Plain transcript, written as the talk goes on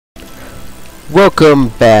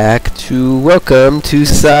Welcome to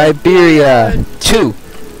Syberia 2.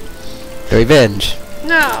 The Revenge.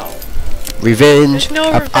 No. Revenge There's no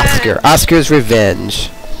of revenge. Oscar. Oscar's revenge.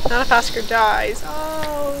 Not if Oscar dies.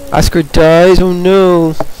 Oh. Oscar dies? Oh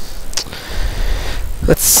no.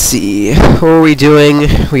 Let's see. What were we doing?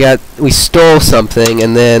 We stole something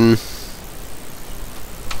and then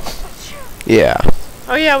yeah.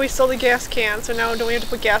 Oh yeah, we stole the gas can, so now don't we have to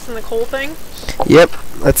put gas in the coal thing? Yep.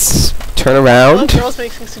 Let's turn Oh, around. the girl's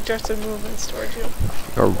making suggestive movements towards you.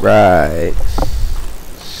 Alright.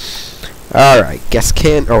 Alright, gas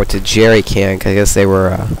can. Oh, it's a jerry can, 'cause I guess they were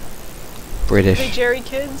Are they British. Jerry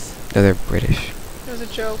kids? No, they're British. It was a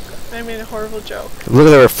joke. I made a horrible joke. Look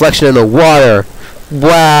at the reflection in the water.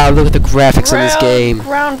 Wow, look at the graphics in this game.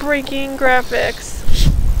 Groundbreaking graphics.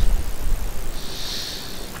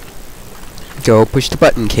 Go push the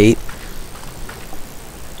button, Kate.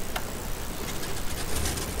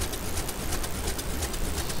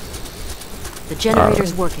 The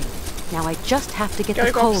generator's working. Now I just have to get Gotta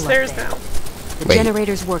the go coal up upstairs there. now. The Wait.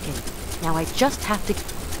 generator's working. Now I just have to.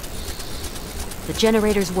 The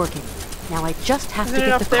generator's working. Now I just have Isn't to it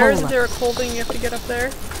get up the there? coal Isn't up. there a coal thing you have to get up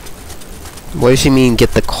there? What does she mean,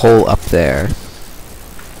 get the coal up there?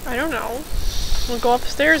 I don't know. We'll go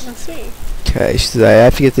upstairs and see. Okay, she says,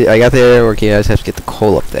 I got the internet working, I just have to get the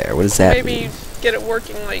coal up there. What does that Maybe mean? get it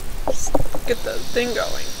working, like, get the thing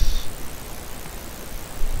going.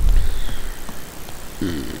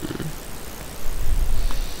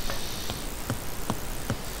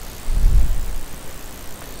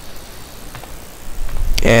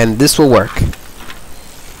 And this will work.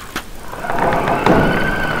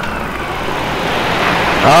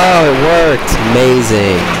 Oh, it worked!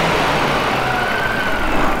 Amazing.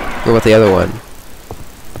 What about the other one?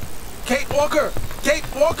 Kate Walker! Kate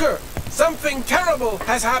Walker! Something terrible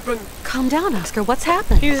has happened! Calm down, Oscar. What's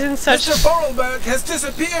happened? He's in such. Mr. Borrelberg has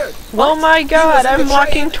disappeared! Oh my God! was in I'm the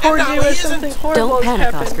walking train, towards and you now and he something isn't. horrible Don't has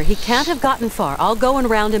panic, happened. Oscar. He can't have gotten far. I'll go and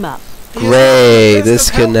round him up. He is in Ray, the this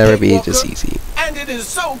best could of never health, be Kate this Walker, easy. And it is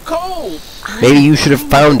so cold! Maybe you should have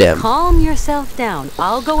found him. Calm yourself down.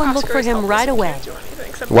 I'll go and look Oscar for is him helpless right and away. can't do anything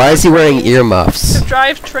except Why is he drive wearing trains. earmuffs? To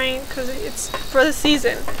drive train, because it's for the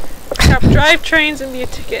season. Drive trains and be a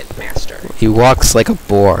ticket master. He walks like a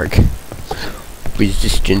Borg.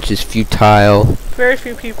 Resistance is futile. Very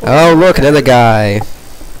few people. Oh, do look, that. another guy.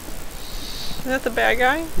 Is that the bad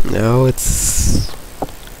guy? No, it's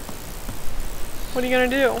What are you gonna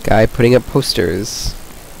do? guy putting up posters.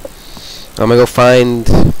 I'm gonna go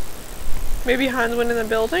find. Maybe Hans went in the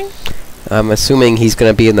building? I'm assuming he's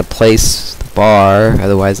gonna be in the place, the bar.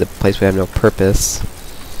 Otherwise, the place would have no purpose.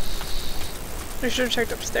 We should have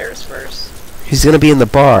checked upstairs first. He's gonna be in the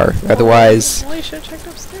bar. Otherwise, Well, you should have checked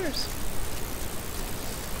upstairs.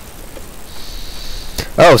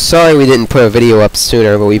 oh, sorry we didn't put a video up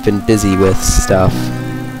sooner, but we've been busy with stuff.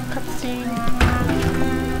 Cutscene.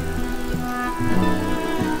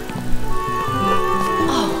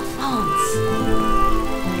 Oh, Hans.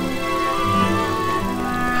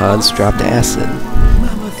 Hans dropped acid.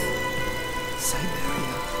 Mammoth!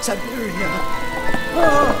 Syberia! Syberia!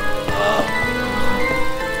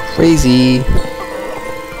 Crazy.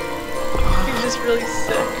 He's just really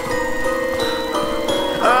sick.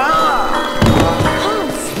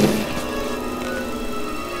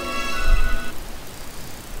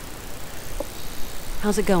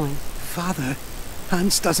 How's it going? Father,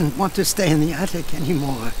 Hans doesn't want to stay in the attic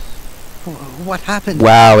anymore. What happened?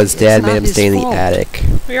 Wow, his It's dad not made him his stay in the fault. attic.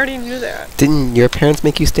 We already knew that. Didn't your parents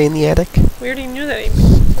make you stay in the attic? We already knew that.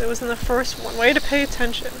 It was in the first one. Way to pay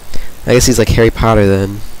attention. I guess he's like Harry Potter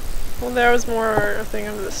then. Well, there was more a thing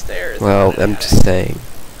under the stairs. Well, than I'm in the just saying.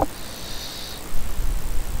 attic.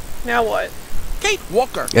 Now what? Kate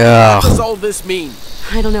Walker! What Ugh. does all this mean?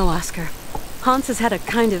 I don't know, Oscar. Hans has had a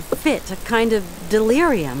kind of fit, a kind of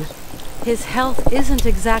delirium. His health isn't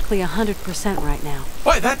exactly 100% right now.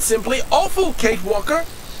 Why, that's simply awful, Kate Walker!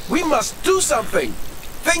 We must do something!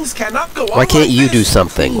 Things cannot go on Why can't like you do this.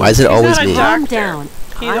 something? Why is it He's always not a me? doctor. Calm down.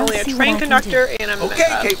 He's I'll only a see what train I can conductor do. and a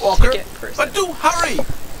Okay, Kate Walker, ticket person. but do hurry!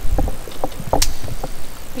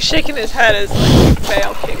 He's shaking his head as like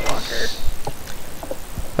fail Kate Walker.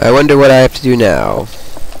 I wonder what I have to do now.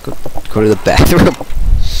 Go to the bathroom.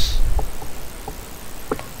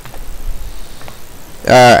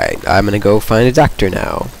 Alright, I'm gonna go find a doctor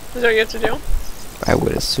now. Is that what you have to do? I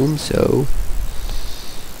would assume so.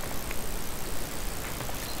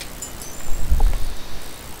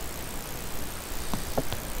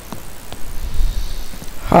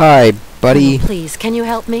 Hi, buddy. Oh, please, can you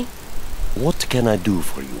help me? What can I do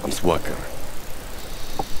for you, Miss Walker?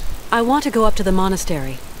 I want to go up to the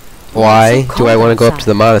monastery. Why so do I cold want to go up to outside.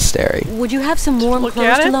 the monastery? Would you have some warm look clothes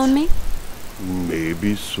at to it? loan me?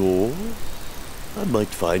 Maybe so. I might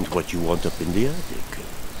find what you want up in the attic.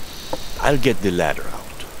 I'll get the ladder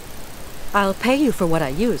out. I'll pay you for what I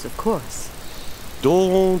use, of course.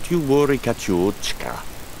 Don't you worry, Kachuchka.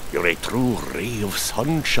 You're a true ray of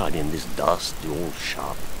sunshine in this dusty old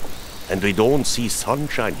shop. And we don't see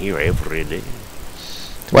sunshine here every day.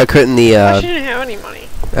 Why couldn't She the, didn't have any money.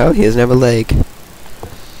 oh, he doesn't have a leg.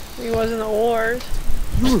 He was in the wars.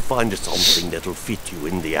 You'll find something that'll fit you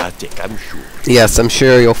in the attic, I'm sure. Yes, I'm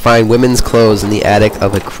sure you'll find women's clothes in the attic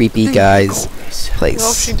of a creepy guy's place.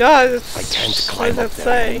 Well, if she does, I can't what climb does up it there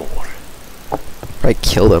say? anymore. Probably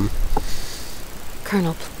killed him.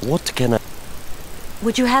 Colonel, What can I...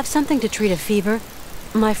 would you have something to treat a fever?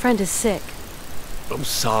 My friend is sick. I'm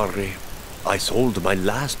sorry. I sold my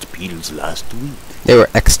last pills last week. They were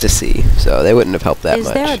ecstasy, so they wouldn't have helped that Is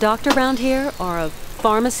much. there a doctor around here, or a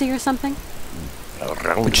pharmacy or something?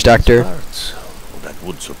 Around Which these doctor? parts. That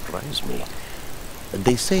would surprise me.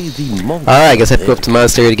 They say the monks... Alright, I guess I have to go up to the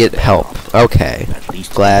monastery to get help. Okay. At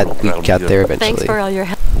least Glad we around got here. there Thanks eventually. for all your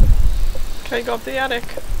help. Try to go up the attic.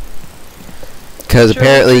 Because Sure,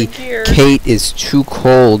 apparently good gear. Kate is too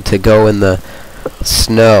cold to go in the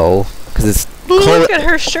snow. Because it's cold. Look at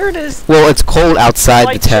her shirt is. Well, it's cold outside the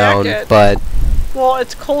Light town, jacket. but Well,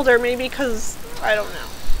 it's colder maybe because I don't know.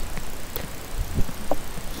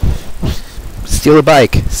 steal a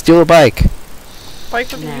bike. Steal a bike.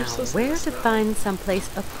 Bike would be Now, useless. where to find someplace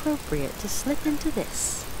appropriate to slip into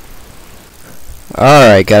this?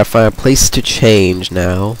 Alright, gotta find a place to change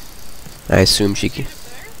now. I assume she can.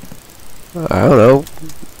 I don't know.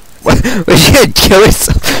 Was she gonna kill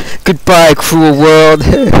herself? Goodbye, cruel world.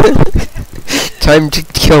 Time to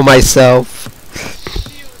kill myself.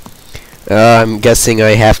 I'm guessing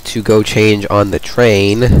I have to go change on the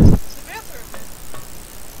train.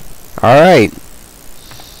 Alright.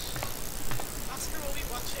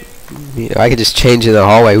 Yeah, I could just change in the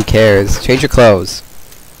hallway, who cares? Change your clothes.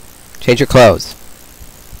 Change your clothes.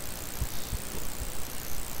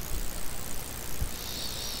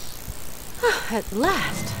 At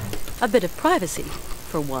last, a bit of privacy,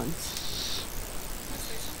 for once.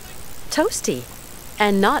 Toasty,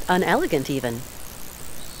 and not unelegant even.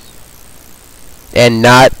 And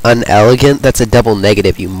not unelegant? That's a double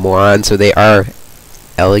negative, you moron. So they are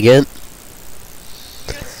elegant?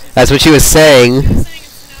 That's what she was saying.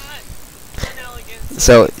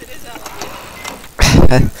 So,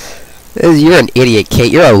 you're an idiot,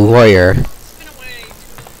 Kate. You're a lawyer.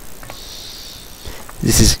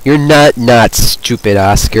 You're not stupid,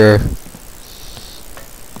 Oscar.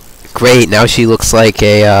 Great, now she looks like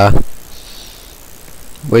a,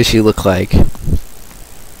 what does she look like?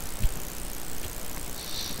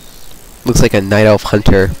 Looks like a night elf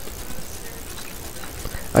hunter.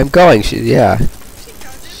 I'm going, yeah.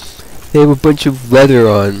 They have a bunch of leather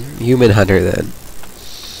on. Human hunter, then.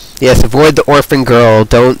 Yes, avoid the orphan girl.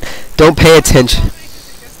 Don't pay attention.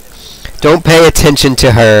 Don't pay attention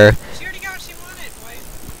to her. She already got what she wanted,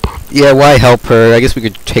 boy. Yeah, why help her? I guess we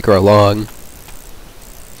could take her along.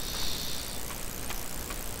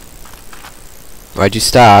 Why'd you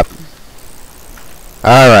stop?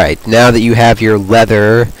 Alright, now that you have your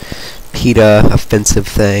leather PETA offensive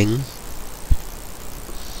thing.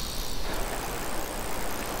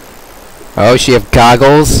 Oh, she have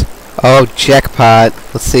goggles? Oh, jackpot.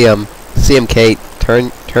 Let's see him. See him, Kate.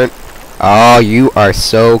 Turn. Oh, you are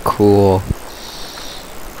so cool.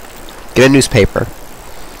 Get a newspaper.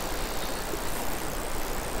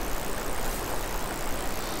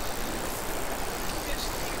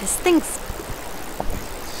 This thing's...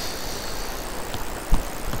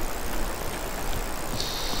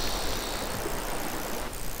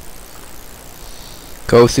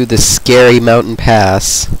 Go through the scary mountain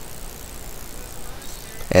pass.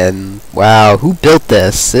 And, wow, who built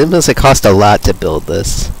this? It must have cost a lot to build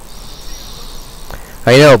this.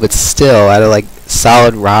 I know, but still, out of, like,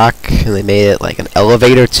 solid rock, and they made it like an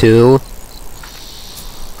elevator, too.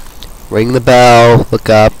 Ring the bell, look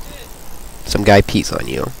up. Some guy pees on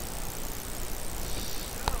you.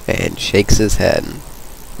 And shakes his head.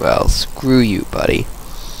 Well, screw you, buddy.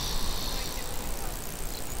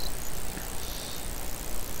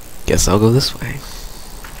 Guess I'll go this way.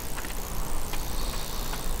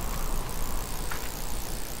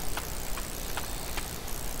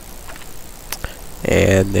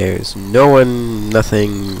 And there's no one,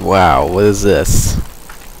 nothing. Wow, what is this?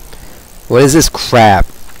 What is this crap?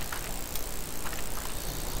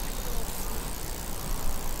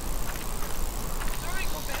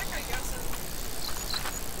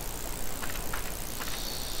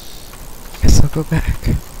 Guess I'll go back.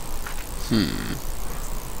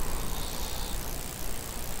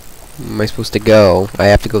 am I supposed to go? I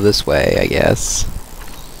have to go this way, I guess.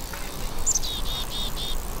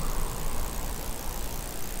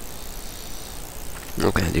 I'm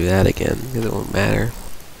not gonna do that again, because it won't matter.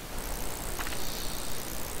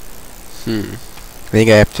 I think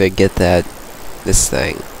I have to get this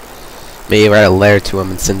thing. Maybe write a letter to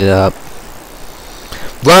him and send it up.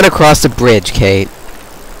 Run across the bridge, Kate.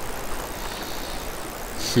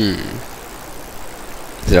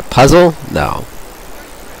 Is it a puzzle? No.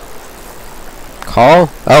 Call?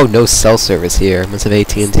 Oh, no cell service here. Must have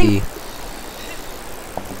AT&T.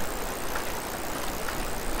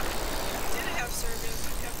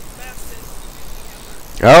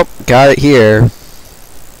 Oh, got it here.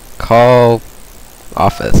 Call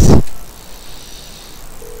office.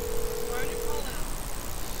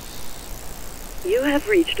 You have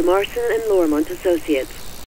reached Marson and Lormont Associates.